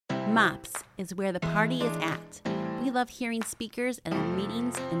MOPS is where the party is at. We love hearing speakers at our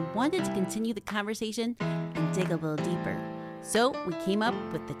meetings and wanted to continue the conversation and dig a little deeper. So we came up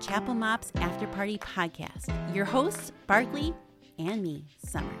with the Chapel MOPS After Party podcast. Your hosts, Barkley and me,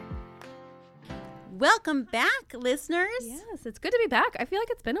 Summer. Welcome back, listeners. Yes, it's good to be back. I feel like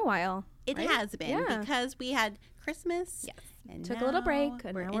it's been a while. It has been because we had Christmas. Yes. And took a little break,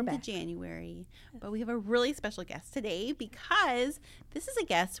 and we're now we're into back. January. But we have a really special guest today because this is a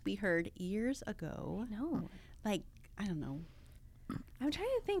guest we heard years ago. No. Like, I don't know. I'm trying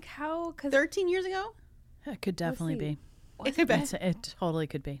to think how, 13 years ago? It could definitely be. It could be. It totally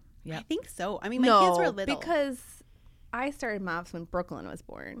could be. Yeah. I think so. I mean, my kids were little. Because I started MOPS when Brooklyn was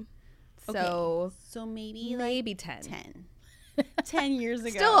born. So maybe 10. 10 years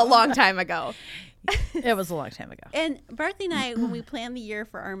ago. Still a long time ago. It was a long time ago. And Barkley and I, when we planned the year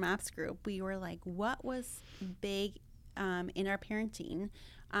for our MOPS group, we were like, what was big in our parenting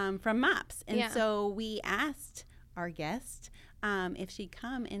from MOPS? And so we asked our guest if she'd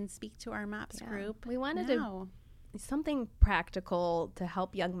come and speak to our MOPS group. We wanted to something practical to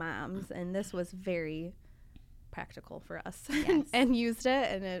help young moms, and this was very practical for us. Yes. And used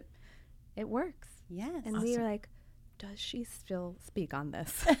it, and it works. Yes. And we were like, does she still speak on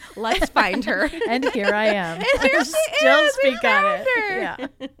this? Let's find her. And here I am. And here I she still is. speak We on found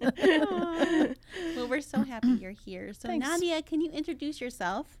it. her. Yeah. Well, we're so happy you're here. So, Thanks. Nadia, can you introduce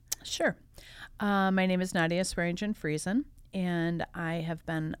yourself? Sure. My name is Nadia Swearingen-Friesen, and I have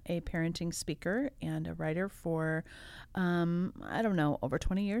been a parenting speaker and a writer for, over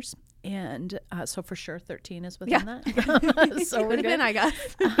 20 years. And so for sure 13 is within that. So Could have been, I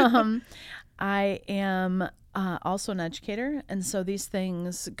guess. I am also an educator, and so these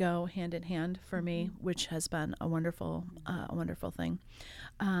things go hand in hand for me, which has been a wonderful thing.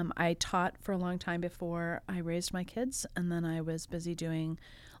 I taught for a long time before I raised my kids, and then I was busy doing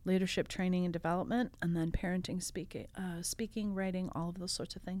leadership training and development, and then parenting, speaking, writing, all of those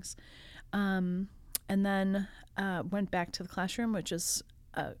sorts of things. And then went back to the classroom, which is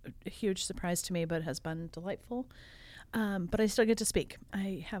a huge surprise to me, but has been delightful. But I still get to speak.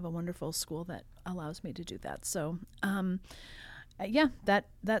 I have a wonderful school that allows me to do that. So,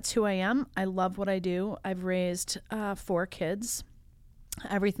 that's who I am. I love what I do. I've raised 4 kids.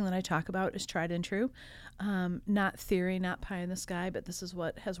 Everything that I talk about is tried and true. Not theory, not pie in the sky, but this is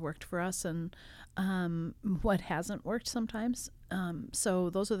what has worked for us and what hasn't worked sometimes. So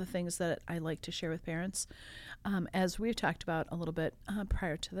those are the things that I like to share with parents. As we've talked about a little bit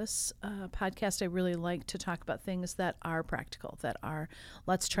prior to this podcast, I really like to talk about things that are practical, that are,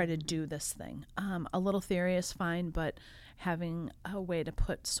 let's try to do this thing. A little theory is fine, but having a way to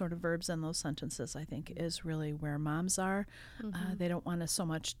put sort of verbs in those sentences, I think, is really where moms are. Mm-hmm. They don't want to so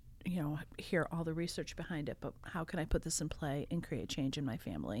much, hear all the research behind it, but how can I put this in play and create change in my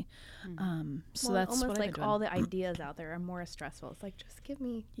family? So that's almost what like I've been all doing. the ideas out there are more stressful. It's like, just give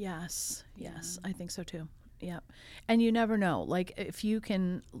me. Yes, I think so too. Yeah. And you never know. Like if you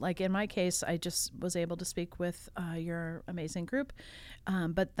can, like in my case, I just was able to speak with your amazing group.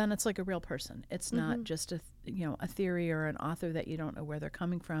 But then it's like a real person. It's not just a theory or an author that you don't know where they're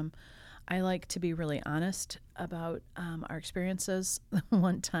coming from. I like to be really honest about our experiences.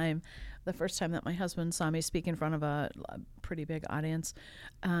 One time, the first time that my husband saw me speak in front of a pretty big audience,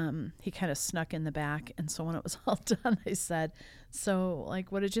 he kind of snuck in the back. And so when it was all done, I said, so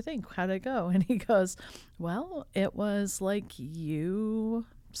like, what did you think? How'd it go? And he goes, well, it was like you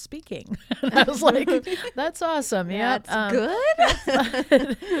speaking. And I was like, that's awesome. That's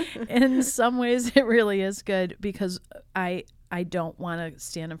good. In some ways it really is good because I don't want to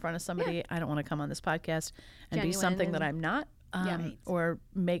stand in front of somebody. Yeah. I don't want to come on this podcast and be something that I'm not, or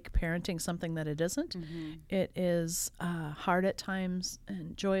make parenting something that it isn't. Mm-hmm. It is hard at times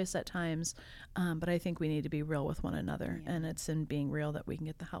and joyous at times, but I think we need to be real with one another, and it's in being real that we can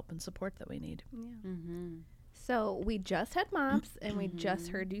get the help and support that we need. Yeah. Mm-hmm. So we just had MOPS and we just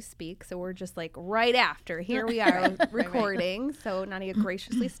heard you speak. So we're just like right after. Here we are recording. Right. So Nadia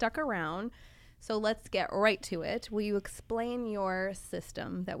graciously stuck around. So let's get right to it. Will you explain your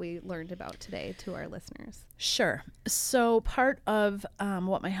system that we learned about today to our listeners? Sure. So part of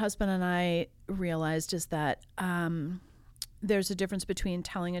what my husband and I realized is that there's a difference between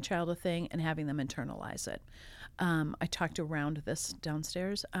telling a child a thing and having them internalize it. I talked around this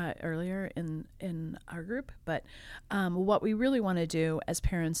downstairs earlier in our group, but what we really want to do as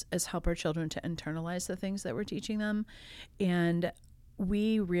parents is help our children to internalize the things that we're teaching them. And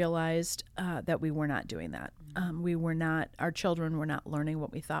we realized that we were not doing that. Our children were not learning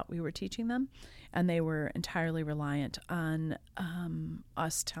what we thought we were teaching them, and they were entirely reliant on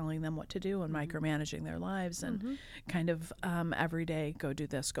us telling them what to do and micromanaging their lives and kind of every day, go do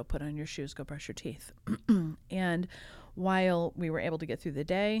this, go put on your shoes, go brush your teeth. And while we were able to get through the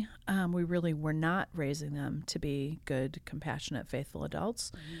day, we really were not raising them to be good, compassionate, faithful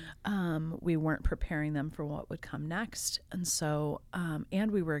adults. We weren't preparing them for what would come next. And so,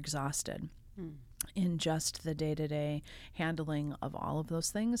 and we were exhausted in just the day-to-day handling of all of those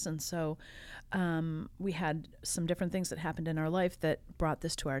things. And so we had some different things that happened in our life that brought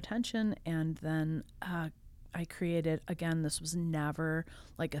this to our attention. And then I created, again, this was never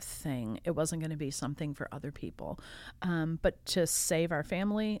like a thing. It wasn't going to be something for other people. But to save our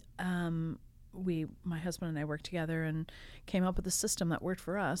family, my husband and I worked together and came up with a system that worked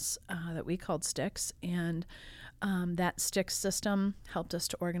for us that we called STICKS. And that STICKS system helped us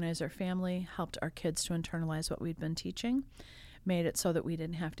to organize our family, helped our kids to internalize what we'd been teaching, made it so that we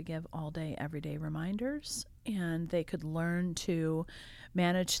didn't have to give all day, everyday reminders, and they could learn to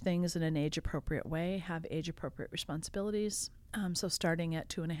manage things in an age-appropriate way, have age-appropriate responsibilities. So starting at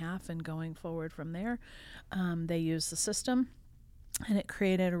 2.5 and going forward from there, they used the system, and it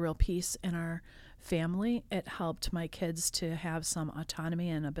created a real peace in our family. It helped my kids to have some autonomy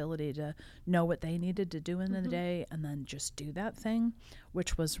and ability to know what they needed to do in the day and then just do that thing,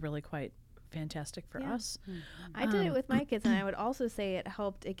 which was really quite fantastic for us. I did it with my kids, and I would also say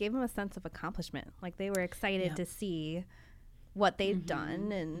it gave them a sense of accomplishment. Like they were excited to see what they'd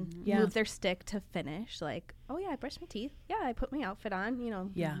done and move their stick to finish. Like, oh yeah, I brushed my teeth. Yeah, I put my outfit on, you know.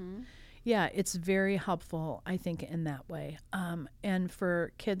 Yeah, it's very helpful, I think, in that way. And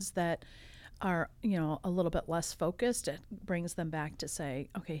for kids that are, a little bit less focused, it brings them back to say,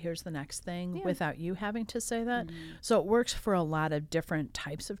 okay, here's the next thing without you having to say that. So it works for a lot of different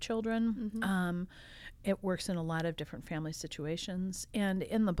types of children. It works in a lot of different family situations. And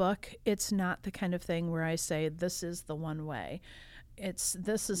in the book, it's not the kind of thing where I say, this is the one way.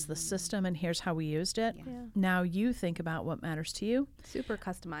 This is the system, and here's how we used it. Now you think about what matters to you. Super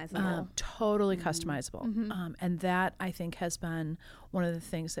customizable. Totally customizable. And that, I think, has been one of the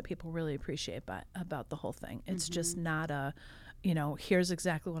things that people really appreciate about the whole thing. It's just not a, here's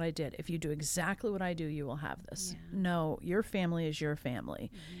exactly what I did. If you do exactly what I do, you will have this. No, your family is your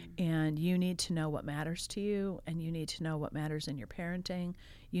family. And you need to know what matters to you, and you need to know what matters in your parenting.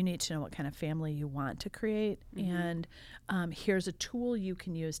 You need to know what kind of family you want to create. And here's a tool you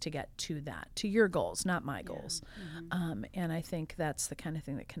can use to get to that, to your goals, not my goals. And I think that's the kind of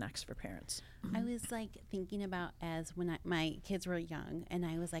thing that connects for parents. I was thinking about as when my kids were young, and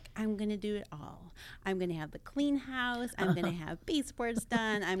I was like, I'm going to do it all. I'm going to have the clean house. I'm going to have baseboards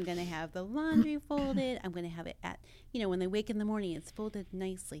done. I'm going to have the laundry folded. I'm going to have it at, when they wake in the morning, it's folded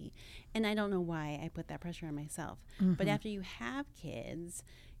nicely. And I don't know why I put that pressure on myself. But after you have kids,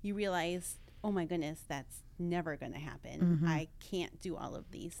 you realize, oh my goodness, that's never going to happen. I can't do all of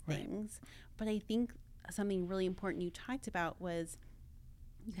these things. But I think something really important you talked about was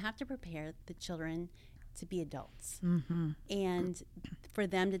you have to prepare the children to be adults and for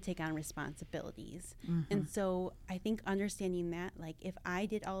them to take on responsibilities. And so I think understanding that, if I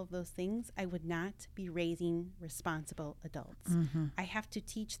did all of those things, I would not be raising responsible adults. I have to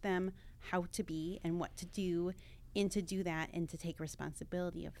teach them how to be and what to do, and to do that and to take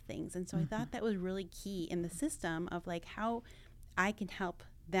responsibility of things. And so I thought that was really key in the system of how I can help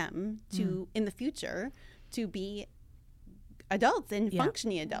them to, in the future, to be adults and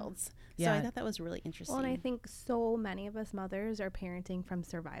functioning adults. So I thought that was really interesting. Well, and I think so many of us mothers are parenting from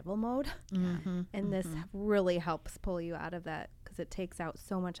survival mode. And this really helps pull you out of that, because it takes out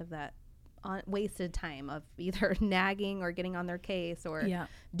so much of that wasted time of either nagging or getting on their case or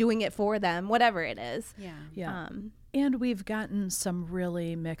doing it for them, whatever it is. And we've gotten some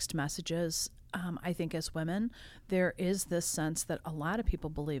really mixed messages. I think as women, there is this sense that a lot of people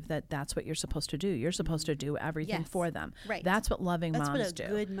believe that that's what you're supposed to do. You're supposed to do everything for them. Right. That's what loving moms do. That's what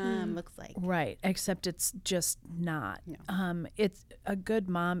a good mom looks like. Right. Except it's just not. No. It's a good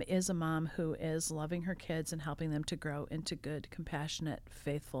mom is a mom who is loving her kids and helping them to grow into good, compassionate,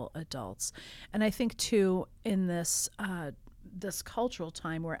 faithful adults. And I think too, in this this cultural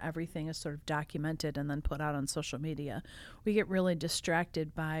time where everything is sort of documented and then put out on social media, we get really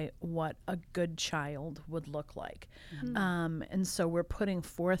distracted by what a good child would look like. And so we're putting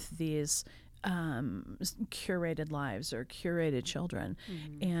forth these curated lives or curated children,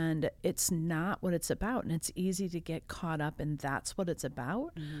 and it's not what it's about, and it's easy to get caught up in that's what it's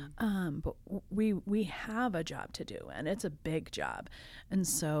about. But we have a job to do, and it's a big job. And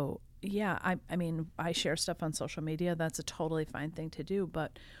so yeah, I mean, I share stuff on social media. That's a totally fine thing to do.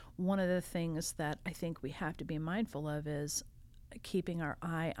 But one of the things that I think we have to be mindful of is keeping our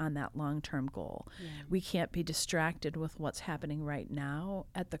eye on that long-term goal. Yeah. We can't be distracted with what's happening right now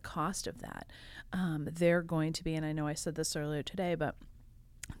at the cost of that. They're going to be, and I know I said this earlier today, but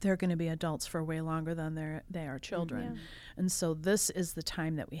they're going to be adults for way longer than they are children. Yeah. And so this is the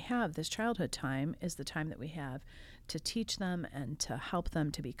time that we have, this childhood time is the time that we have to teach them and to help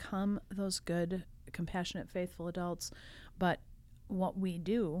them to become those good, compassionate, faithful adults. But what we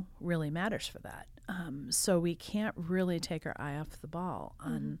do really matters for that. So we can't really take our eye off the ball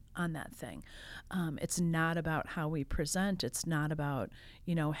on that thing. It's not about how we present. It's not about,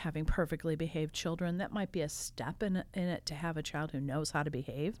 having perfectly behaved children. That might be a step in it to have a child who knows how to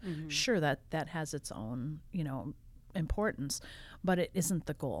behave. Mm-hmm. Sure, that has its own, importance, but it isn't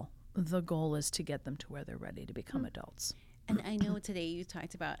the goal. The goal is to get them to where they're ready to become adults. And I know today you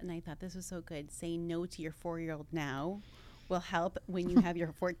talked about, and I thought this was so good, saying no to your 4-year-old now will help when you have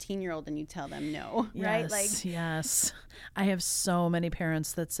your 14-year-old and you tell them no, right? Yes. I have so many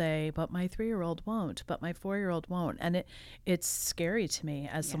parents that say, but my 3-year-old won't, but my 4-year-old won't. And it's scary to me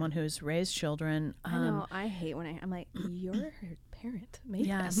as someone who's raised children. I know. I hate when I'm like, you're her parent. Make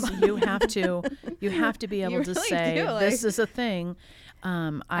yes, them. you have to be able to really say, this is a thing.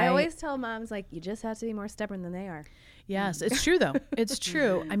 I always tell moms, you just have to be more stubborn than they are. Yes, it's true, though. It's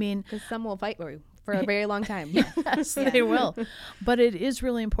true. I mean, because some will fight for a very long time. Yes, they will. But it is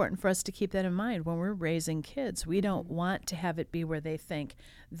really important for us to keep that in mind when we're raising kids. We don't want to have it be where they think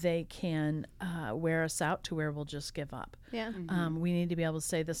they can wear us out to where we'll just give up. Yeah. We need to be able to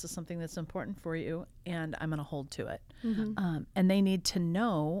say, this is something that's important for you, and I'm going to hold to it. Mm-hmm. And they need to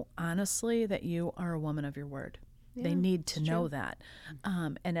know, honestly, that you are a woman of your word. Yeah, they need to know that.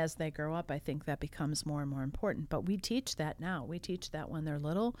 And as they grow up, I think that becomes more and more important. But we teach that now. We teach that when they're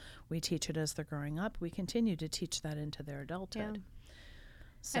little. We teach it as they're growing up. We continue to teach that into their adulthood. Yeah.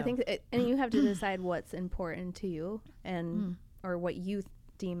 So. I think, and you have to decide what's important to you and or what you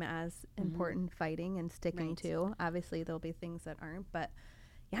deem as important fighting and sticking to. Obviously, there'll be things that aren't. But,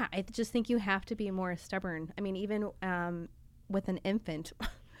 yeah, I just think you have to be more stubborn. I mean, even with an infant,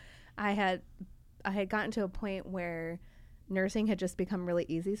 I had gotten to a point where nursing had just become really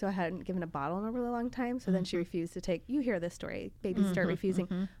easy, so I hadn't given a bottle in a really long time. So then she refused to take. You hear this story. Babies start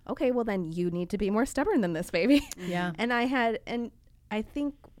refusing. Okay, well then you need to be more stubborn than this baby. Yeah. And I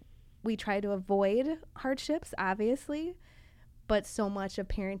think we try to avoid hardships, obviously, but so much of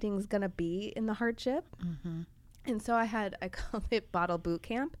parenting is going to be in the hardship. And so I called it bottle boot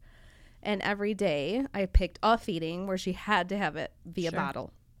camp. And every day I picked a feeding where she had to have it via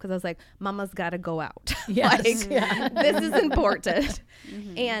bottle. Because I was like, Mama's got to go out. Yes. This is important.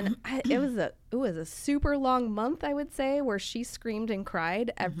 And it was a super long month, I would say, where she screamed and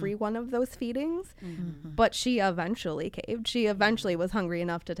cried every one of those feedings. But she eventually caved. She eventually was hungry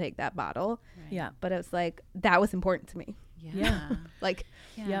enough to take that bottle. Right. Yeah. But it was like, that was important to me. Yeah.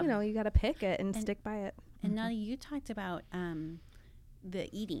 You got to pick it and stick by it. And Nadia, you talked about the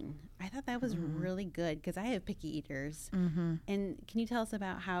eating. I thought that was really good because I have picky eaters. And can you tell us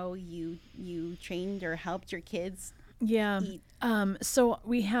about how you trained or helped your kids eat? So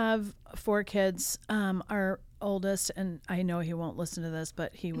we have 4 kids. Our oldest, and I know he won't listen to this,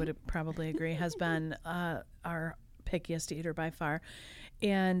 but he would probably agree, has been our pickiest eater by far.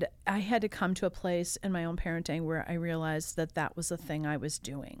 And I had to come to a place in my own parenting where I realized that was a thing I was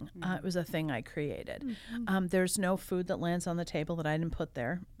doing. It was a thing I created. There's no food that lands on the table that I didn't put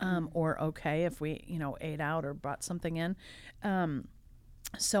there, or if we, ate out or brought something in.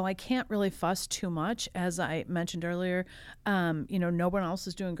 So I can't really fuss too much. As I mentioned earlier, no one else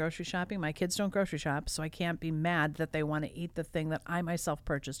is doing grocery shopping. My kids don't grocery shop, so I can't be mad that they want to eat the thing that I myself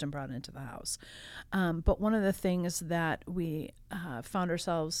purchased and brought into the house. But one of the things that we found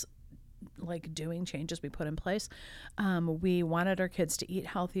ourselves doing, changes we put in place, we wanted our kids to eat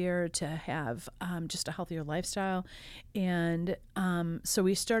healthier, to have just a healthier lifestyle. And so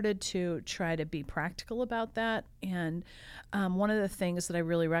we started to try to be practical about that. And one of the things that I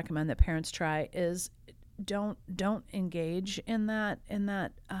really recommend that parents try is don't engage in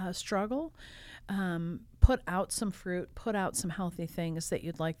that struggle. Put out some fruit, put out some healthy things that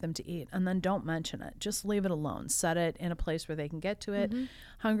you'd like them to eat, and then don't mention it. Just leave it alone. Set it in a place where they can get to it.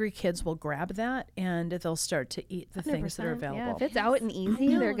 Hungry kids will grab that, and they'll start to eat the things that are available. Yeah, if it's out and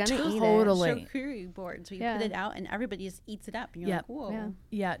easy, they're going to eat it. Totally. Charcuterie board, so you put it out, and everybody just eats it up, and you're like, whoa.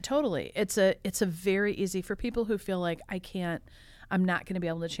 Yeah, totally. It's a very easy for people who feel like I can't I'm not going to be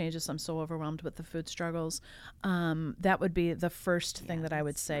able to change this. I'm so overwhelmed with the food struggles. That would be the first thing that I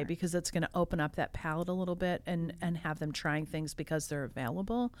would say, because it's going to open up that palate a little bit and have them trying things because they're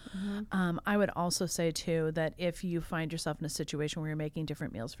available. I would also say too that if you find yourself in a situation where you're making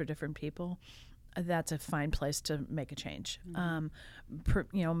different meals for different people, that's a fine place to make a change.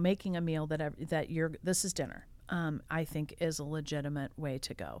 Making a meal this is dinner. I think is a legitimate way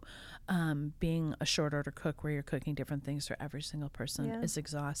to go. Being a short order cook where you're cooking different things for every single person is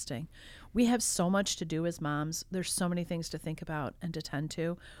exhausting. We have so much to do as moms. There's so many things to think about and to tend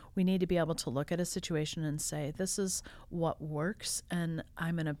to. We need to be able to look at a situation and say, this is what works, and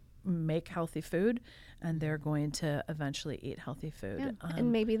I'm going to make healthy food, and they're going to eventually eat healthy food.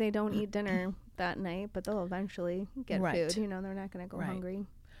 And maybe they don't eat dinner that night, but they'll eventually get food. They're not going to go hungry.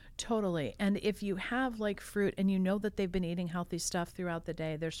 Totally. And if you have like fruit and you know that they've been eating healthy stuff throughout the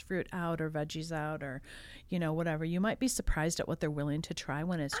day, there's fruit out or veggies out or, whatever, you might be surprised at what they're willing to try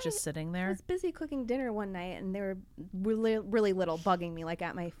when it's just sitting there. I was busy cooking dinner one night and they were really, really little, bugging me like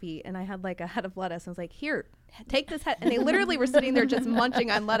at my feet. And I had like a head of lettuce. I was like, here, take this head. And they literally were sitting there just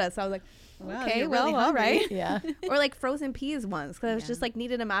munching on lettuce. I was like, okay, well, really all right. Yeah. Or like frozen peas once, because I was just like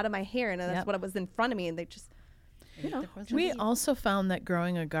needed them out of my hair. And that's what was in front of me. And they just... We also found that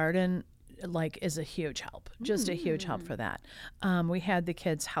growing a garden is a huge help, just a huge help for that. We had the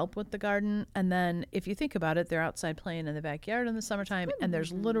kids help with the garden, and then if you think about it, they're outside playing in the backyard in the summertime, and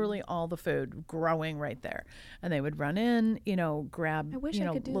there's literally all the food growing right there, and they would run in, grab I wish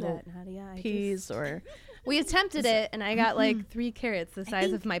I could do little that, Nadia. peas or. We attempted it, and I got like 3 carrots the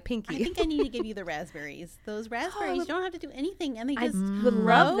size of my pinky. I think I need to give you the raspberries. Those raspberries, you don't have to do anything, and they just would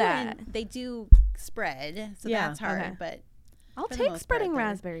love that. They do spread, so that's hard, but I'll take spreading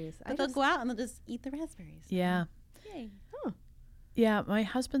raspberries. But they'll go out and they'll just eat the raspberries. Yeah. Yay. Oh. Yeah, my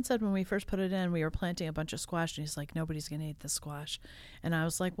husband said when we first put it in, we were planting a bunch of squash, and he's like, nobody's going to eat the squash. And I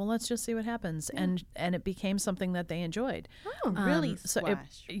was like, well, let's just see what happens. Yeah. And it became something that they enjoyed. Oh, really?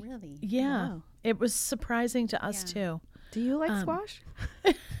 Squash? Really? Yeah. Wow. It was surprising to us, too. Do you like squash?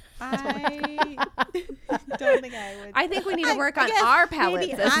 I don't think I would. I think we need to work on our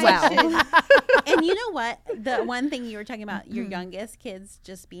palates as well. And you know what? The one thing you were talking about, your youngest kids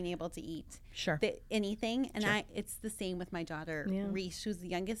just being able to eat anything. And it's the same with my daughter, Reese, who's the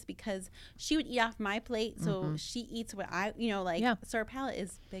youngest, because she would eat off my plate. So she eats what so our palate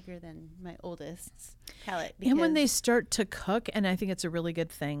is bigger than my oldest's palate. And when they start to cook, and I think it's a really good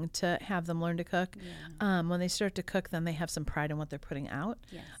thing to have them learn to cook, when they start to cook, then they have some pride in what they're putting out.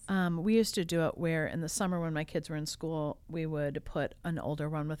 Yes. We used to do it where in the summer when my kids were in school, we would put an older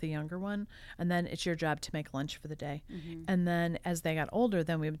one with a younger one, and then it's your job to make lunch for the day. And then as they got older,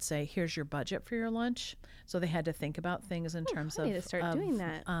 then we would say, here's your budget for your lunch. So they had to think about things in terms of, to start doing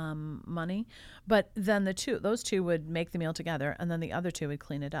that. Money. But then those two would make the meal together, and then the other 2 would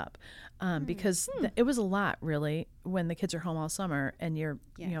clean it up. Because it was a lot, really, when the kids are home all summer and you're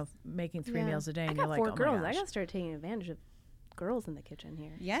making 3 meals a day, and you're like, 4 girls. Oh my gosh. I got to start taking advantage of girls in the kitchen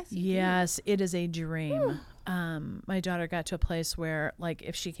here. Yes, it is a dream. My daughter got to a place where, like,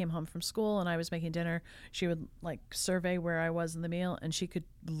 if she came home from school and I was making dinner, she would survey where I was in the meal, and she could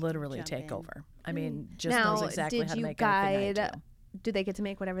literally take over. I mean, just knows exactly how to make everything. Do they get to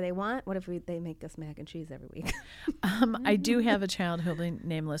make whatever they want? What if they make us mac and cheese every week? I do have a child who'll be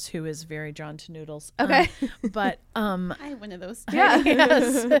nameless who is very drawn to noodles. Okay. But I have one of those too.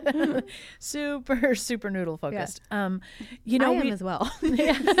 Yes. super noodle focused. I am as well. So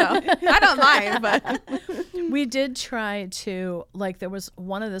I don't mind, but we did try to, there was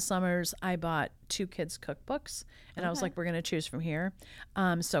one of the summers I bought 2 kids' cookbooks, and I was like, we're going to choose from here.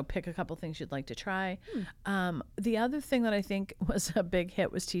 So pick a couple things you'd like to try. The other thing that I think was a big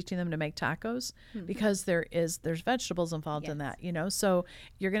hit was teaching them to make tacos, because there's vegetables involved in that, so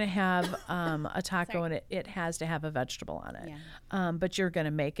you're going to have a taco and it has to have a vegetable on it. But you're going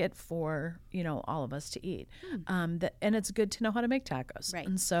to make it for, all of us to eat. And it's good to know how to make tacos. Right.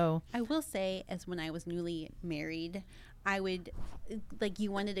 And so I will say, as when I was newly married, I would,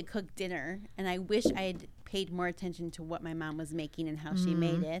 you wanted to cook dinner, and I wish I had paid more attention to what my mom was making and how she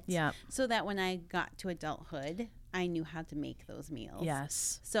made it. Yeah. So that when I got to adulthood, I knew how to make those meals.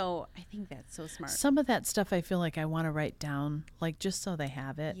 Yes. So I think that's so smart. Some of that stuff I feel like I want to write down, just so they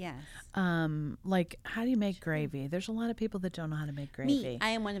have it. Yes. How do you make gravy? There's a lot of people that don't know how to make gravy. Me, I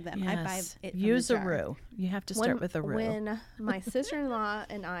am one of them. Yes. I buy it from Use the a jar. roux. You have to start with a roux. When my sister-in-law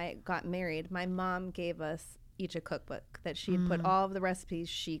and I got married, my mom gave us each a cookbook that she had put all of the recipes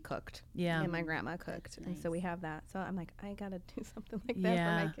she cooked. Yeah. And my grandma cooked. And so we have that. So I'm like, I got to do something like that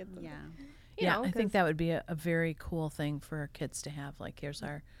for my kids. Yeah. I think that would be a very cool thing for our kids to have. Here's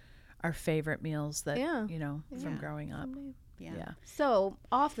our our favorite meals that, Yeah. from growing up. Yeah. So,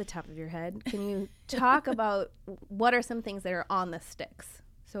 off the top of your head, can you talk about what are some things that are on the sticks?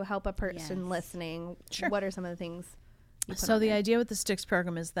 So, help a person listening. Sure. What are some of the things you put So on the there? idea with the sticks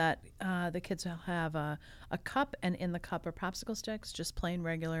program is that the kids will have a cup, and in the cup are popsicle sticks, just plain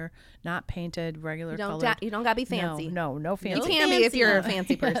regular, not painted, regular You don't colored. you don't gotta be fancy. No fancy. You can be if you're a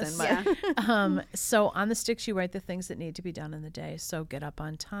fancy person, Yes. but So on the sticks, you write the things that need to be done in the day. So get up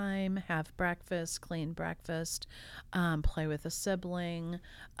on time, have breakfast, clean breakfast, play with a sibling,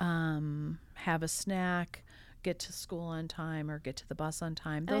 have a snack, get to school on time or get to the bus on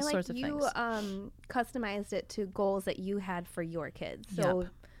time, those sorts of things. You customized it to goals that you had for your kids. So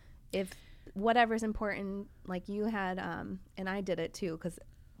if whatever's important, like you had, and I did it too, because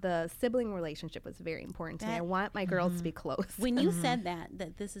the sibling relationship was very important to me. I want my girls to be close. When you said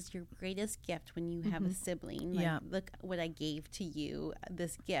that this is your greatest gift when you have a sibling, like, look what I gave to you,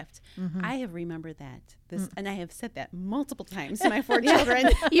 this gift. I have remembered that. And I have said that multiple times to my 4 children.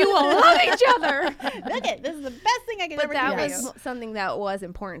 You will love each other. Look it, this is the best thing I could ever That do was for you. something that was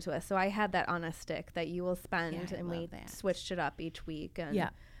important to us. So I had that on a stick that you will spend, Yeah, I and we love that. switched it up each week. And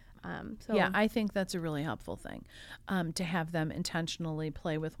I think that's a really helpful thing, to have them intentionally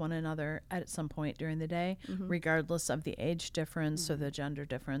play with one another at some point during the day, regardless of the age difference or the gender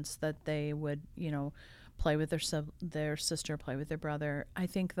difference, that they would, play with their sister, play with their brother. I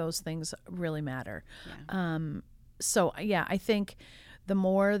think those things really matter. I think the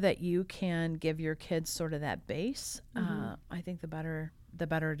more that you can give your kids sort of that base, I think the better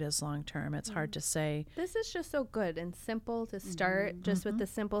it is long term. It's hard to say. this is just so good and simple to start, just with the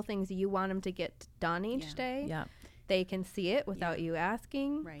simple things you want them to get done each day. Yeah. They can see it without you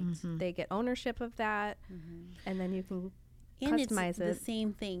asking. Right. They get ownership of that, and then you can And customize it's the it.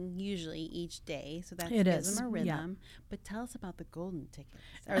 same thing usually each day, so that It gives is, them a yeah. rhythm. But tell us about the golden tickets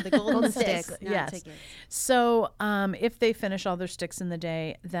or the golden sticks. sticks. Not Yes. tickets. So if they finish all their sticks in the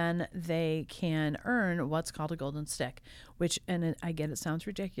day, then they can earn what's called a golden stick, which, I get it sounds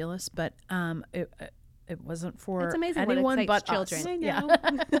ridiculous, but it wasn't for It's amazing what anyone excites but children. us. I Yeah.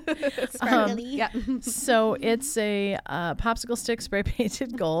 know. Sparkly. Yeah. So it's a popsicle stick spray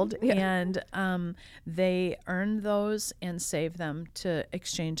painted gold, and they earn those and save them to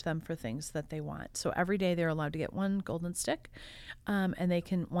exchange them for things that they want. So every day they're allowed to get one golden stick, and they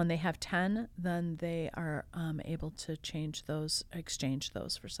can, when they have 10, then they are able to exchange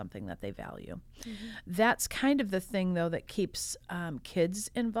those for something that they value. That's kind of the thing, though, that keeps kids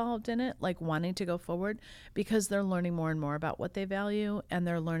involved in it, like wanting to go forward, because they're learning more and more about what they value, and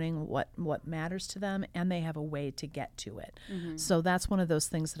they're learning what matters to them, and they have a way to get to it. So that's one of those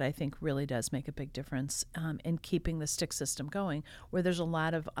things that I think really does make a big difference in keeping the stick system going, where there's a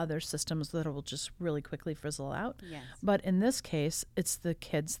lot of other systems that will just really quickly fizzle out. Yes. But in this case, it's the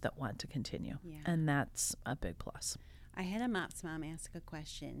kids that want to continue, Yeah. and that's a big plus. I had a MOPS mom ask a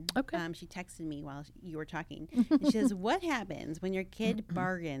question. Okay. She texted me while you were talking. And she says, what happens when your kid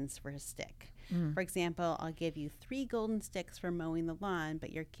bargains for a stick? For example, I'll give you 3 golden sticks for mowing the lawn,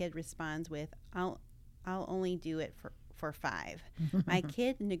 but your kid responds with, I'll only do it for 5. My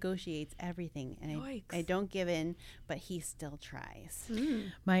kid negotiates everything, and I don't give in, but he still tries.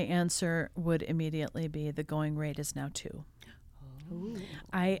 My answer would immediately be the going rate is now 2. Oh.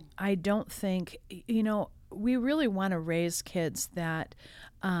 I don't think, we really want to raise kids that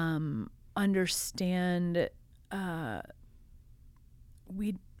understand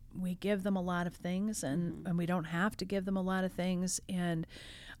we give them a lot of things, and we don't have to give them a lot of things, and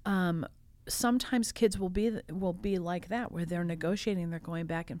sometimes kids will be like that, where they're negotiating, they're going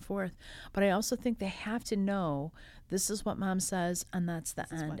back and forth. But I also think they have to know this is what mom says, and that's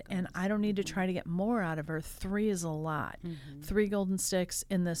the end. And I don't need to try to get more out of her. 3 is a lot. 3 golden sticks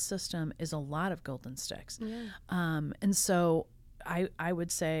in this system is a lot of golden sticks. And so I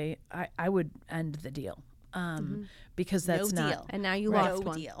would say I would end the deal. Because that's No not deal. And now you Right. lost No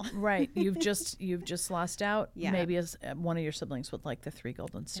one. deal. right. You've just lost out. Yeah. Maybe as one of your siblings would like the 3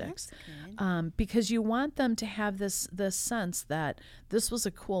 golden sticks. That's good. Because you want them to have this sense that this was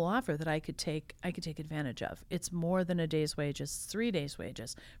a cool offer that I could take advantage of. It's more than a day's wages, 3 days'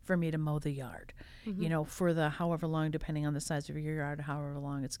 wages for me to mow the yard. For the however long, depending on the size of your yard, however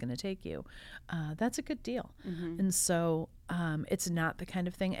long it's going to take you. That's a good deal. And so it's not the kind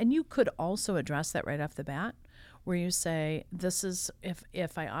of thing. And you could also address that right off the bat, where you say, this is,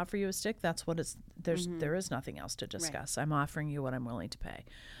 if I offer you a stick, that's what it's, there is nothing else to discuss. I'm offering you what I'm willing to pay.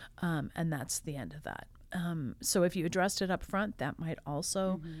 And that's the end of that. So if you addressed it up front, that might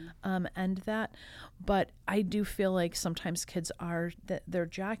also end that. But I do feel like sometimes kids they're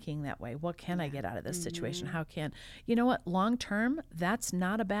jockeying that way. What can I get out of this situation? How can, you know what, long term, that's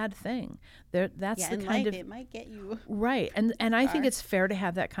not a bad thing. That's the kind of, it might get you right. And I think it's fair to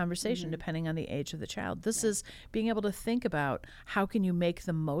have that conversation depending on the age of the child. This is being able to think about how can you make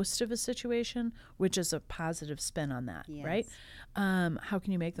the most of a situation, which is a positive spin on that, right? How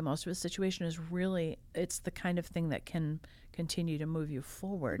can you make the most of a situation is really, it's the kind of thing that can continue to move you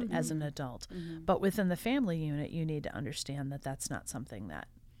forward as an adult. But within the family unit, you need to understand that that's not something that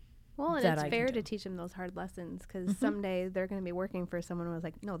and it's fair to teach them those hard lessons, because someday they're going to be working for someone who was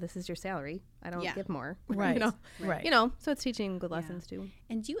like, no, this is your salary. I don't give more. Right. Right. So it's teaching good lessons too.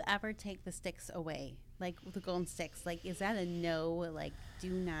 And do you ever take the sticks away? Like the golden sticks, like, is that a no? Like, do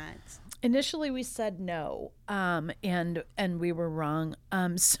not. Initially, we said no, and we were wrong.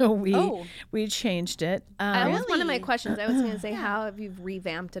 So we changed it. That was one of my questions. I was going to say, how have you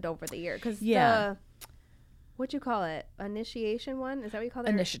revamped it over the year? Because what'd you call it? Initiation one? Is that what you call it?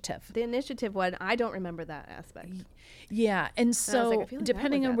 Initiative. The initiative one. I don't remember that aspect. Yeah, and so like,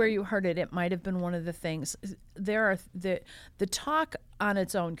 depending on where you heard it, it might have been one of the things. There are the talk on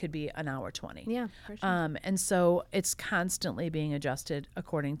its own could be an hour 20. Yeah, for sure. And so it's constantly being adjusted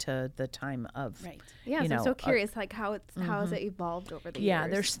according to the time of. Right. Yeah, so I'm so curious, like how has it evolved over the years? Yeah,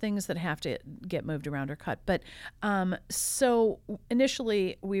 there's things that have to get moved around or cut. But so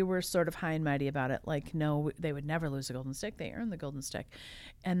initially we were sort of high and mighty about it. Like, no, they would never lose a golden stick. They earned the golden stick.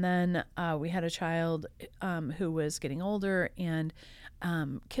 And then we had a child who was getting older, and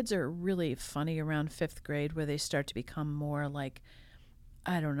kids are really funny around 5th grade, where they start to become more like,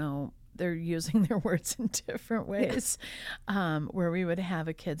 I don't know, they're using their words in different ways, where we would have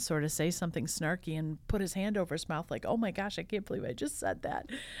a kid sort of say something snarky and put his hand over his mouth like, oh my gosh, I can't believe I just said that.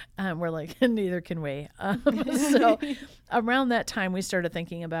 We're like, neither can we. So around that time, we started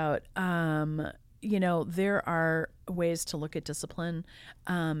thinking about, there are ways to look at discipline,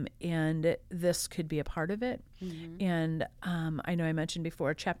 and this could be a part of it. And I know I mentioned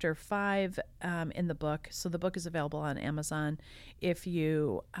before, chapter 5 in the book. So the book is available on Amazon. If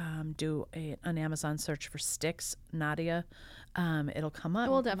you do an Amazon search for sticks, Nadia, it'll come up.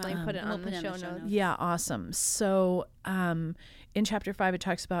 We'll definitely put it on the show notes. Yeah, awesome. So in chapter 5, it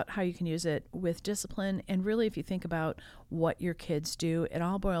talks about how you can use it with discipline. And really, if you think about what your kids do, it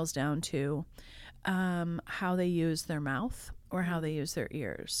all boils down to how they use their mouth or how they use their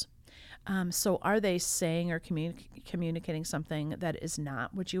ears. So are they saying or communicating something that is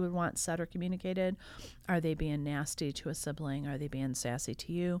not what you would want said or communicated? Are they being nasty to a sibling? Are they being sassy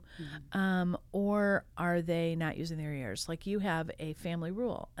to you? Or are they not using their ears? Like, you have a family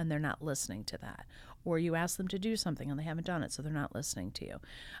rule and they're not listening to that. Or you ask them to do something and they haven't done it, so they're not listening to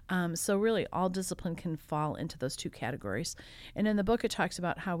you. So really, all discipline can fall into those two categories. And in the book, it talks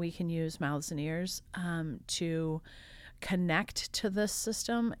about how we can use mouths and ears to connect to this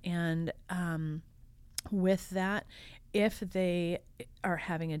system. And with that, if they are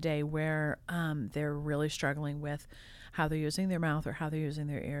having a day where they're really struggling with how they're using their mouth or how they're using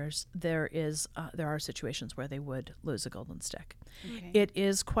their ears, there are situations where they would lose a golden stick. Okay. It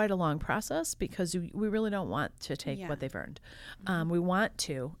is quite a long process, because we really don't want to take what they've earned. We want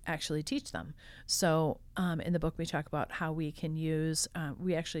to actually teach them. So in the book, we talk about how we can use,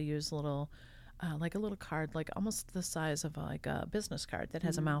 we actually use like a little card, like almost the size of like a business card that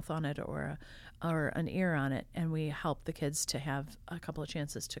has a mouth on it or an ear on it, and we help the kids to have a couple of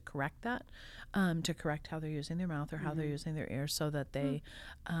chances to correct that, to correct how they're using their mouth or how they're using their ear, so that they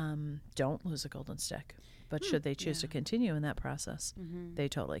don't lose a golden stick. But should they choose to continue in that process, they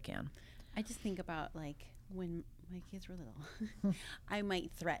totally can. I just think about, like, when my kids were little, I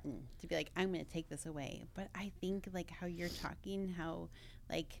might threaten to be like, I'm going to take this away. But I think, like, how you're talking, how,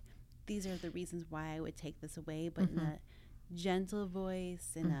 like, these are the reasons why I would take this away, but in a gentle voice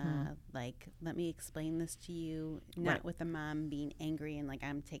and like, let me explain this to you, not with the mom being angry and like,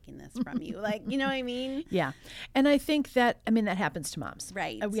 I'm taking this from you. Like, you know what I mean? Yeah. And I think that happens to moms.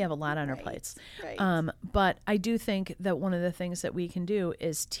 Right. We have a lot on our plates. Right. But I do think that one of the things that we can do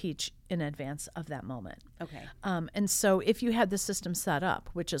is teach in advance of that moment. Okay. And so if you had the system set up,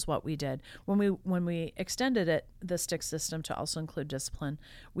 which is what we did, when we extended it, the stick system, to also include discipline,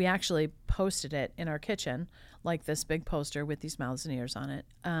 we actually posted it in our kitchen, like this big poster with these mouths and ears on it.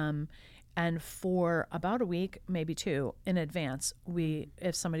 And for about a week, maybe 2 in advance,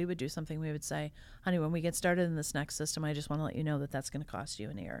 if somebody would do something, we would say, honey, when we get started in this next system, I just want to let you know that that's going to cost you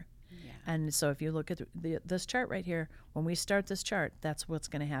an ear. And so if you look at this chart right here, when we start this chart, that's what's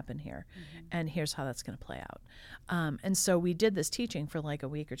going to happen here. And here's how that's going to play out. And so we did this teaching for like a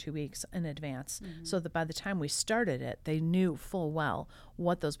week or 2 weeks in advance, so that by the time we started it, they knew full well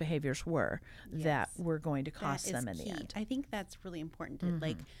what those behaviors were that were going to cost them in the end. I think that's really important to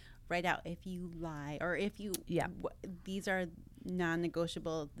like write out if you lie or if you these are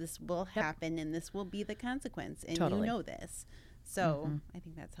non-negotiable, this will happen and this will be the consequence, and you know this. So I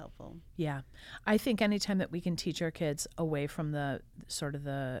think that's helpful. Yeah. I think anytime that we can teach our kids away from the sort of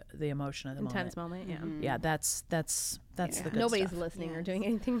the emotion of the intense moment. Yeah, that's the good Nobody's stuff. listening or doing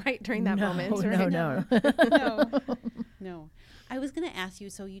anything right during that moment. No. I was going to ask you,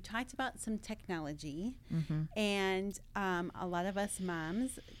 so you talked about some technology, and a lot of us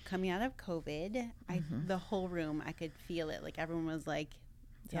moms coming out of COVID, the whole room, I could feel it. Like everyone was like,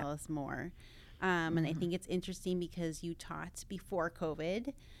 tell us more. And I think it's interesting because you taught before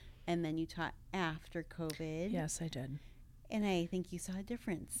COVID and then you taught after COVID. Yes, I did. And I think you saw a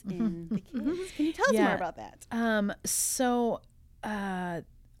difference in the kids. Can you tell us more about that?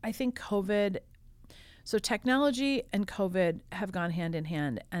 I think technology and COVID have gone hand in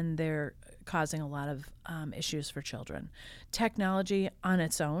hand, and they're causing a lot of issues for children. Technology on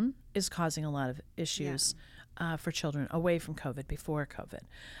its own is causing a lot of issues for children away from COVID, before COVID.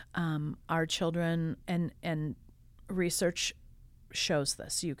 Our children, and research shows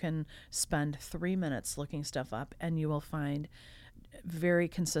this. You can spend 3 minutes looking stuff up and you will find very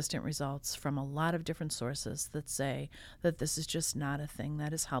consistent results from a lot of different sources that say that this is just not a thing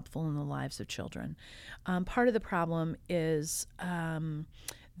that is helpful in the lives of children. Part of the problem is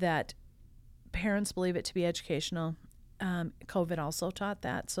that parents believe it to be educational. COVID also taught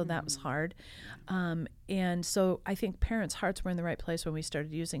that, so that was hard. And so I think parents' hearts were in the right place when we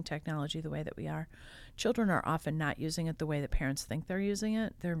started using technology the way that we are. Children are often not using it the way that parents think they're using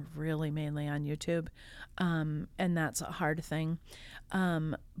it. They're really mainly on YouTube, and that's a hard thing.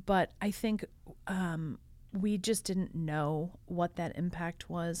 But I think we just didn't know what that impact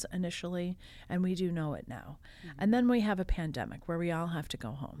was initially, and we do know it now. And then we have a pandemic where we all have to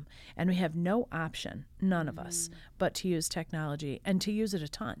go home, and we have no option, none of us, but to use technology, and to use it a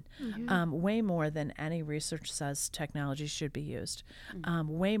ton, way more than any research says technology should be used,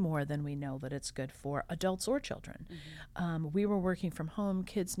 way more than we know that it's good for adults or children. We were working from home,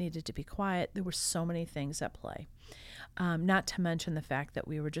 kids needed to be quiet, there were so many things at play. Not to mention the fact that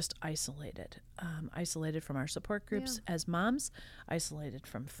we were just isolated from our support groups as moms, isolated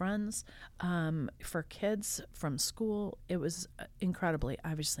from friends, for kids from school. It was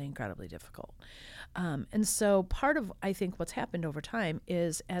obviously incredibly difficult. And so part of, I think, what's happened over time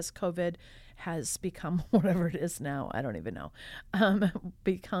is as COVID has become whatever it is now, I don't even know,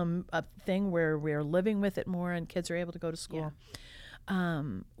 become a thing where we're living with it more and kids are able to go to school.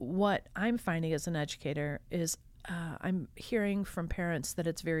 What I'm finding as an educator is I'm hearing from parents that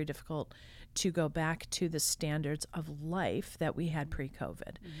it's very difficult to go back to the standards of life that we had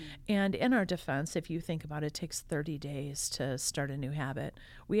pre-COVID. And in our defense, if you think about it, it takes 30 days to start a new habit.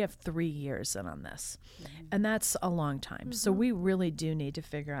 We have 3 years in on this, and that's a long time. So we really do need to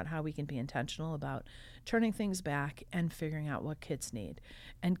figure out how we can be intentional about turning things back and figuring out what kids need.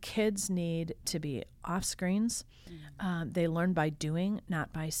 And kids need to be off screens. They learn by doing,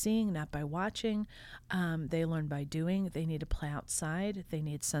 not by seeing, not by watching. They learn by doing. They need to play outside. They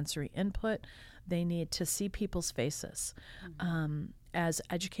need sensory input. They need to see people's faces. As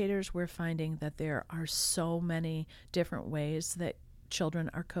educators, we're finding that there are so many different ways that children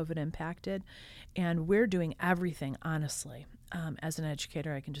are COVID impacted, and we're doing everything, honestly. As an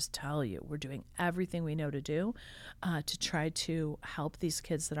educator, I can just tell you, we're doing everything we know to do to try to help these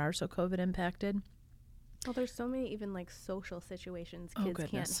kids that are so COVID impacted. Well, there's so many even like social situations kids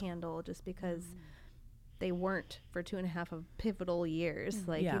can't handle just because they weren't for 2.5 of pivotal years.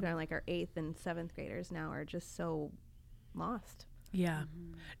 Like even like our 8th and 7th graders now are just so lost. Yeah.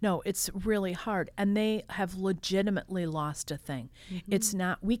 No, it's really hard. And they have legitimately lost a thing. It's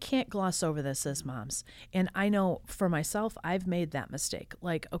not, we can't gloss over this as moms. And I know for myself, I've made that mistake.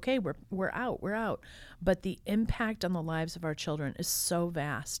 Like, okay, we're out. But the impact on the lives of our children is so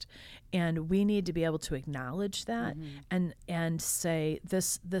vast. And we need to be able to acknowledge that and say,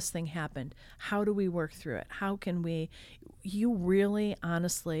 this thing happened. How do we work through it? How can we, you really,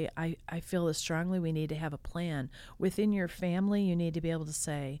 honestly, I feel this strongly, we need to have a plan. Within your family, you need to be able to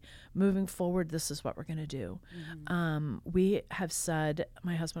say, moving forward, this is what we're going to do. We have said,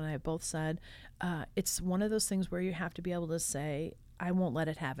 my husband and I have both said, it's one of those things where you have to be able to say, I won't let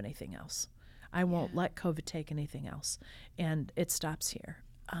it have anything else. I won't let COVID take anything else. And it stops here.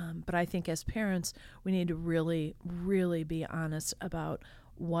 But I think as parents, we need to really, really be honest about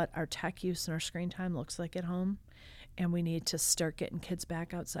what our tech use and our screen time looks like at home. And we need to start getting kids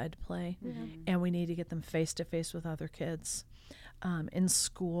back outside to play. And we need to get them face-to-face with other kids. In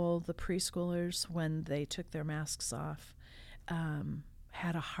school, the preschoolers, when they took their masks off,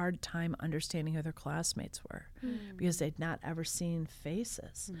 had a hard time understanding who their classmates were because they'd not ever seen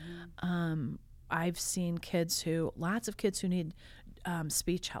faces. I've seen lots of kids who need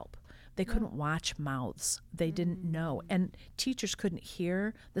speech help. They couldn't watch mouths. They didn't know. And teachers couldn't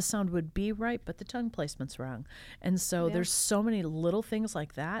hear. The sound would be right, but the tongue placement's wrong. And so there's so many little things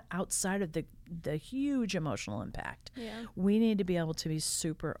like that outside of the huge emotional impact. We need to be able to be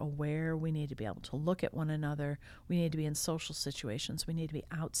super aware. We need to be able to look at one another. We need to be in social situations. We need to be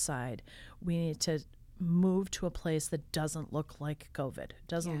outside. We need to move to a place that doesn't look like COVID,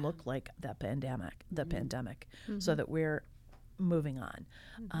 doesn't look like that pandemic, so that we're moving on.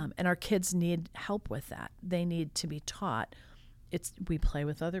 And our kids need help with that. They need to be taught. We play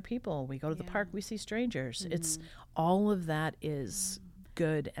with other people. We go to the park. We see strangers. It's all of that is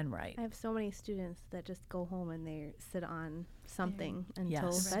good and right. I have so many students that just go home and they sit on something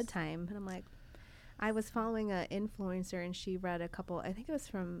until bedtime. And I'm like, I was following an influencer and she read a couple, I think it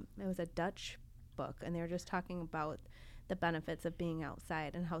was a Dutch book, and they were just talking about the benefits of being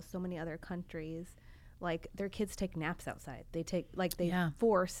outside and how so many other countries, like, their kids take naps outside. They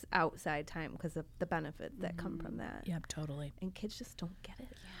force outside time because of the benefits that come from that. Yep, totally. And kids just don't get it.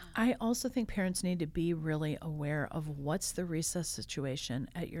 I also think parents need to be really aware of what's the recess situation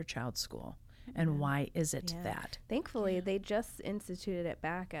at your child's school and why is it that. Thankfully, they just instituted it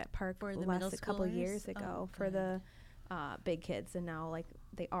back at Park for the a couple years ago for the big kids, and now like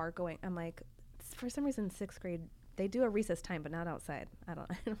they are going. I'm like, for some reason, 6th grade. They do a recess time, but not outside. I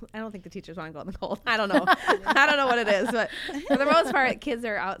don't think the teachers want to go in the cold. I don't know. I don't know what it is, but for the most part, kids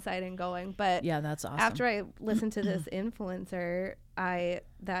are outside and going. But yeah, that's awesome. After I listened to this influencer,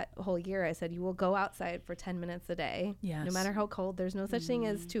 that whole year I said, you will go outside for 10 minutes a day, no matter how cold. There's no such thing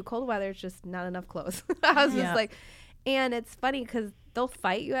as too cold weather. It's just not enough clothes. I was just like, and it's funny because they'll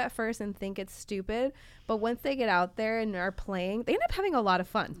fight you at first and think it's stupid, but once they get out there and are playing, they end up having a lot of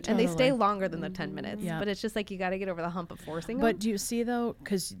fun. And they stay longer than the 10 minutes. But it's just like you got to get over the hump of forcing them. But do you see, though,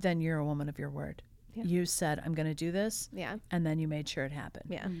 because then you're a woman of your word. You said, I'm going to do this, and then you made sure it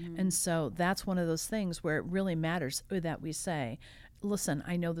happened. And so that's one of those things where it really matters that we say, listen,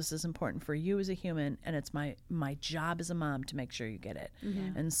 I know this is important for you as a human, and it's my job as a mom to make sure you get it.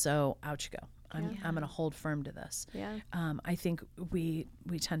 And so out you go. I'm going to hold firm to this. I think we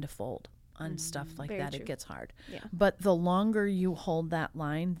tend to fold on stuff like that. True. It gets hard. But the longer you hold that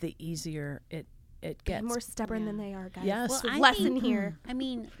line, the easier it gets. They're more stubborn than they are, guys. Yes. Well, lesson here. I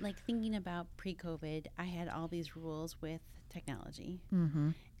mean, like thinking about pre-COVID, I had all these rules with technology,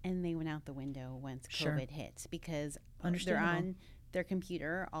 and they went out the window once COVID hit because they're on their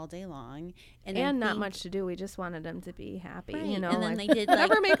computer all day long, and not much to do. We just wanted them to be happy, and then they did like,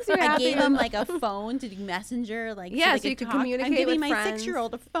 whatever makes you happy. I gave them like a phone to do Messenger, like so you could communicate. I'm giving with my friends.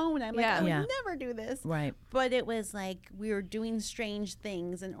 6-year-old a phone. I'm like, I would never do this, right? But it was like we were doing strange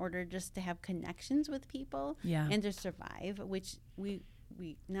things in order just to have connections with people, and to survive, which we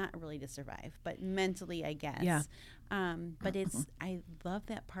not really to survive, but mentally, I guess. But I love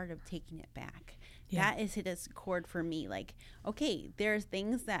that part of taking it back. That has hit a chord for me. Like, okay, there's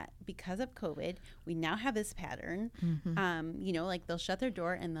things that because of COVID, we now have this pattern. Like they'll shut their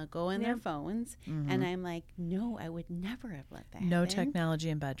door and they'll go in their phones. And I'm like, no, I would never have let that No happen. technology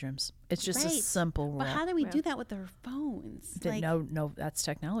in bedrooms. It's just a simple rule. But how do we do that with our phones? No, that's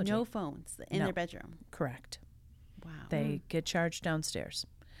technology. No phones in their bedroom. Correct. Wow. They get charged downstairs.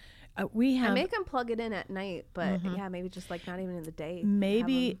 I make them plug it in at night, but maybe just like not even in the day.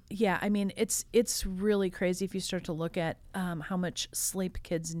 Maybe, I mean, it's really crazy if you start to look at how much sleep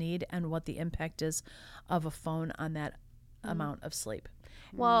kids need and what the impact is of a phone on that amount of sleep.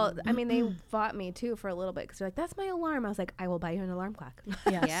 Well, I mean, they fought me too for a little bit because they're like, "That's my alarm." I was like, "I will buy you an alarm clock."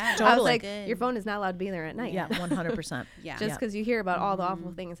 Yes, totally. I was like, "Your phone is not allowed to be there at night." Yeah, 100%. Just because you hear about all the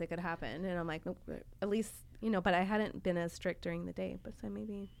awful things that could happen, and I'm like, nope, at least But I hadn't been as strict during the day, but so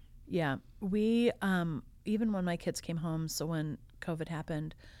maybe. Yeah, we even when my kids came home. So when COVID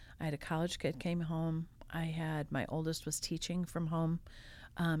happened, I had a college kid came home. I had my oldest was teaching from home.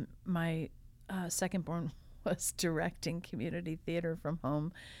 My second born was directing community theater from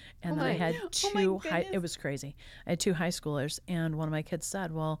home, and then I had two high. It was crazy. I had two high schoolers, and one of my kids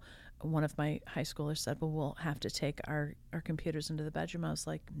said, "Well." One of my high schoolers said, "Well, we'll have to take our computers into the bedroom." I was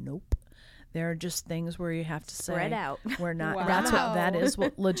like, "Nope." There are just things where you have to say, spread out. We're not. Wow. That is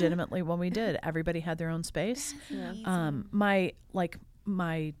what legitimately when we did. Everybody had their own space. My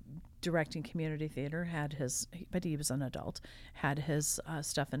directing community theater, but he was an adult, had his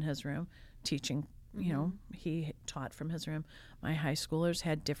stuff in his room, teaching. You know, he taught from his room. My high schoolers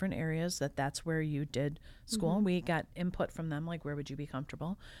had different areas that's where you did school. We got input from them, like where would you be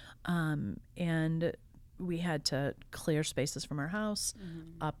comfortable, and we had to clear spaces from our house,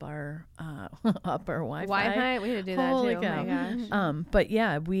 up our Wi-Fi. Wi-Fi, we had to do that Holy too. cow. Oh my gosh. But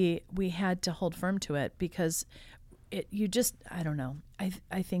yeah, we had to hold firm to it because I don't know.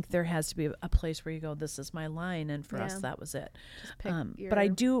 I think there has to be a place where you go, this is my line, and for us that was it. Just pick But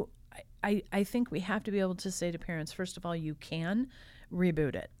I think we have to be able to say to parents, first of all, you can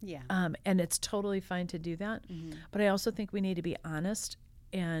reboot it. Yeah. And it's totally fine to do that. But I also think we need to be honest,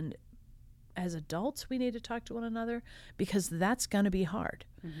 and as adults, we need to talk to one another because that's going to be hard.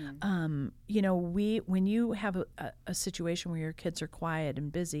 You know, when you have a situation where your kids are quiet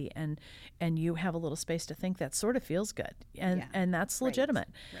and busy and you have a little space to think, that sort of feels good. And that's legitimate.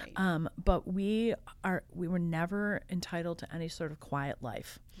 Right. But we were never entitled to any sort of quiet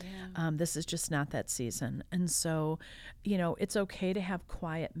life. Yeah. This is just not that season. And so, you know, it's okay to have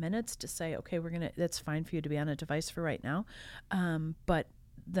quiet minutes to say, okay, that's fine for you to be on a device for right now. But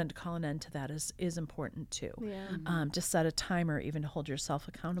then to call an end to that is important too. Yeah. To set a timer, even to hold yourself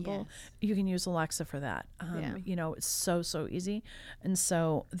accountable. Yes. You can use Alexa for that. Yeah. You know, it's so easy. And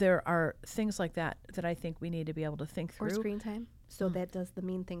so there are things like that I think we need to be able to think Or through. screen time. So that does the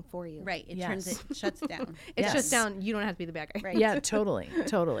mean thing for you. Right. It Yes. shuts down. It Yes. shuts down. You don't have to be the bad guy. Right. Yeah, totally.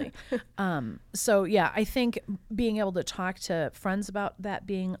 So yeah, I think being able to talk to friends about that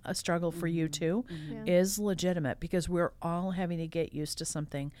being a struggle for you too is legitimate, because we're all having to get used to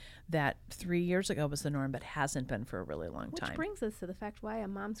something that 3 years ago was the norm, but hasn't been for a really long time. Which brings us to the fact why a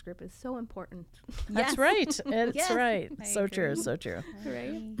mom's group is so important. That's right. It's Yes, right. I So true. agree. So true.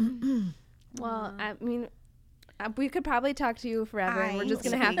 Right? Well, I mean, we could probably talk to you forever, and we're just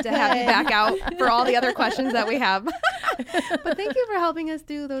going to have you back out for all the other questions that we have. But thank you for helping us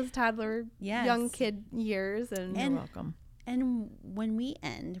do those toddler, Yes. young kid years. You're And- welcome. And when we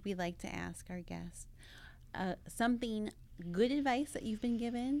end, we like to ask our guests something good advice that you've been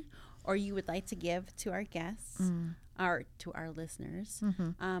given or you would like to give to our guests or to our listeners,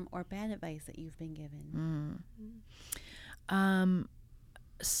 or bad advice that you've been given.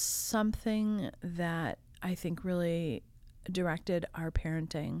 Something that I think really directed our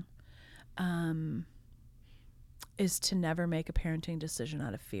parenting is to never make a parenting decision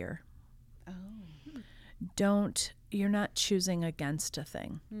out of fear. Oh. You're not choosing against a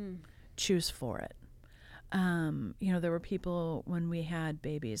thing. Choose for it. You know, there were people when we had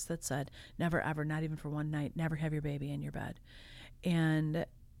babies that said, never ever, not even for one night, never have your baby in your bed. And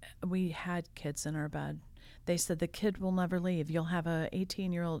we had kids in our bed. They said the kid will never leave. You'll have a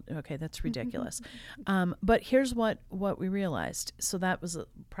 18-year-old. Okay, that's ridiculous. But here's what we realized. So that was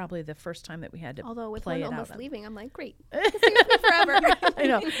probably the first time that we had to Although with play one it almost out. leaving, I'm like, great. Stay with me forever. I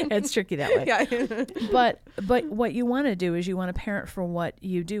know it's tricky that way. Yeah. But what you want to do is you want to parent for what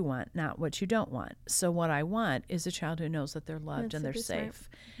you do want, not what you don't want. So what I want is a child who knows that they're loved That's and they're super smart. safe.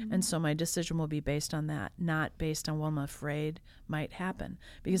 And so my decision will be based on that, not based on what I'm afraid might happen.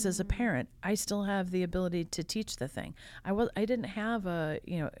 Because as a parent, I still have the ability to teach the thing. I didn't have a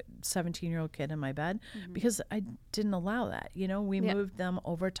 17-year-old kid in my bed because I didn't allow that. You know, we moved them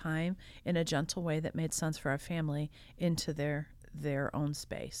over time in a gentle way that made sense for our family into their own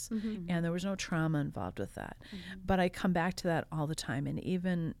space. And there was no trauma involved with that. But I come back to that all the time. And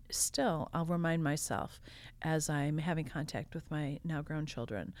even still, I'll remind myself as I'm having contact with my now grown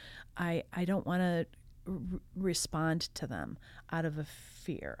children, I don't want to respond to them out of a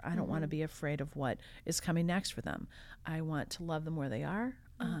fear. I don't want to be afraid of what is coming next for them. I want to love them where they are.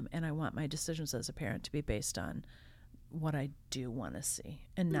 And I want my decisions as a parent to be based on what I do want to see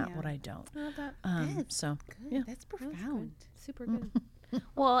and not what I don't. I love that. So Good. yeah. That's profound. Super good.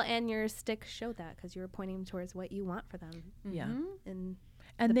 Well, and your stick showed that because you were pointing towards what you want for them. Yeah. And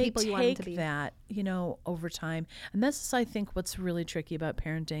And the they people you want them to take be. that, over time. And this is, I think, what's really tricky about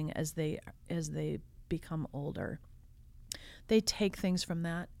parenting as they become older. They take things from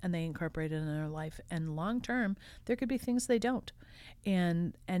that and they incorporate it in their life. And long term, there could be things they don't.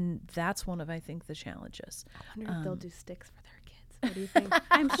 And that's one of, I think, the challenges. I wonder if they'll do sticks for their kids. What do you think?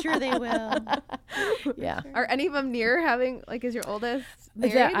 I'm sure they will. Yeah. Are any of them near having, like, is your oldest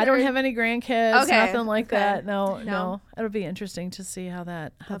married? Yeah, I don't or- have any grandkids, Okay, nothing like okay. that. No. No. It'll be interesting to see how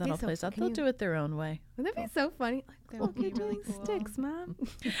that That'd be all so plays fun. out. Can They'll you- do it their own way. Wouldn't that be so funny? Like, That look, would you're be really doing cool. sticks, Mom.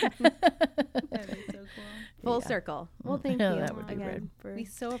 That'd be so cool. Full Yeah. circle. Well, thank Yeah, you that would be again great. for We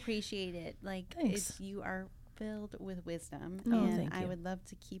so appreciate it. Like, Thanks. you are filled with wisdom. Oh, and thank I you. would love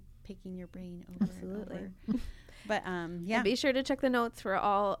to keep picking your brain over Absolutely. and over. But yeah. And be sure to check the notes for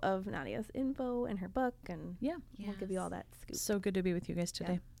all of Nadia's info and her book, and Yeah. we'll give you all that scoop. So good to be with you guys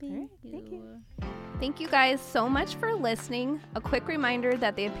today. Thank Thank you. Thank you guys so much for listening. A quick reminder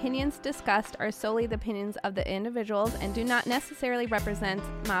that the opinions discussed are solely the opinions of the individuals and do not necessarily represent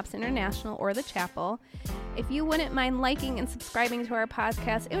MOPS International or the chapel. If you wouldn't mind liking and subscribing to our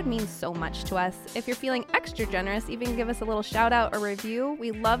podcast, it would mean so much to us. If you're feeling extra generous, even give us a little shout out or review.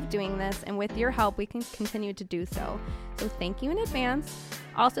 We love doing this, and with your help, we can continue to do so. So thank you in advance.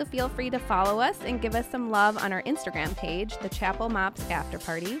 Also, feel free to follow us and give us some love on our Instagram page, the Chapel MOPS After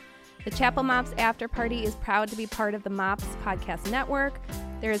Party. The Chapel MOPS After Party is proud to be part of the MOPS Podcast Network.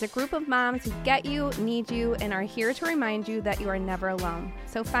 There is a group of moms who get you, need you, and are here to remind you that you are never alone.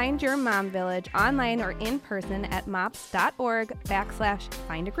 So find your mom village online or in person at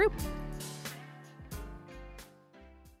mops.org/find a group.